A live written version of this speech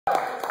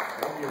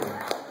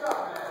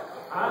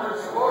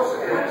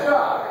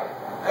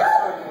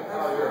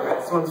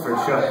This one's for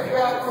Chuck.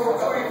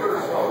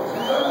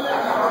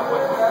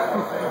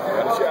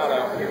 Shout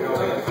out.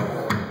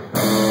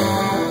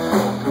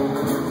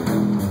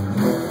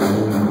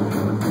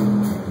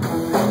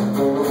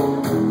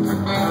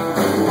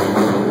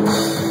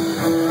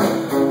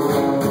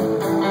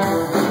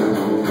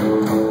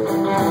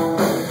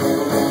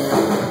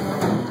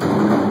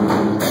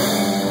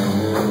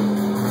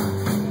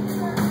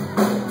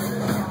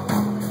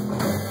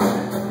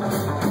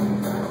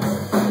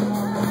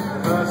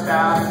 Burst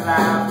out in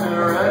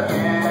laughter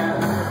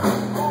again.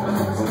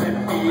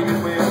 Slipped beaded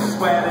with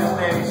sweat as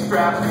they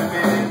strapped him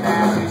in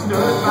as he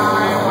stood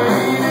by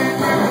waiting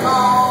to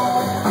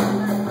call.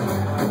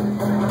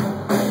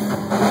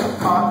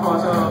 Talk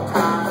was of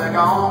times that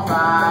gone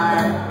by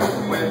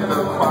with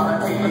the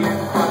quality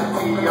and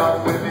quantity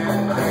of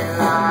women they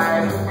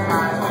lied.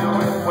 Eyes filled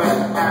with wet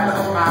as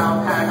his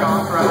mouth had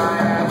gone dry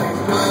as he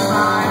stood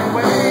by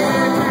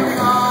waiting to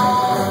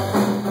call.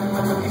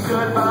 He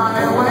stood by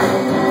waiting.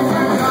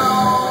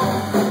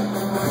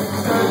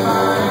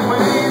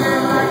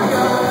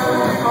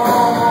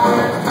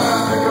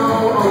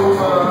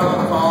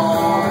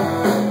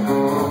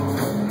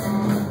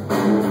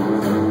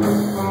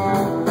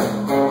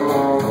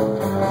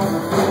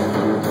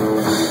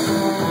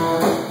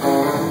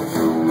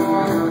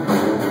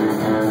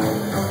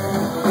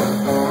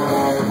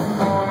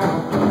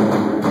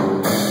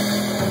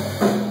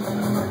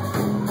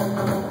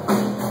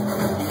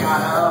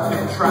 Got up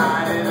and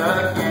tried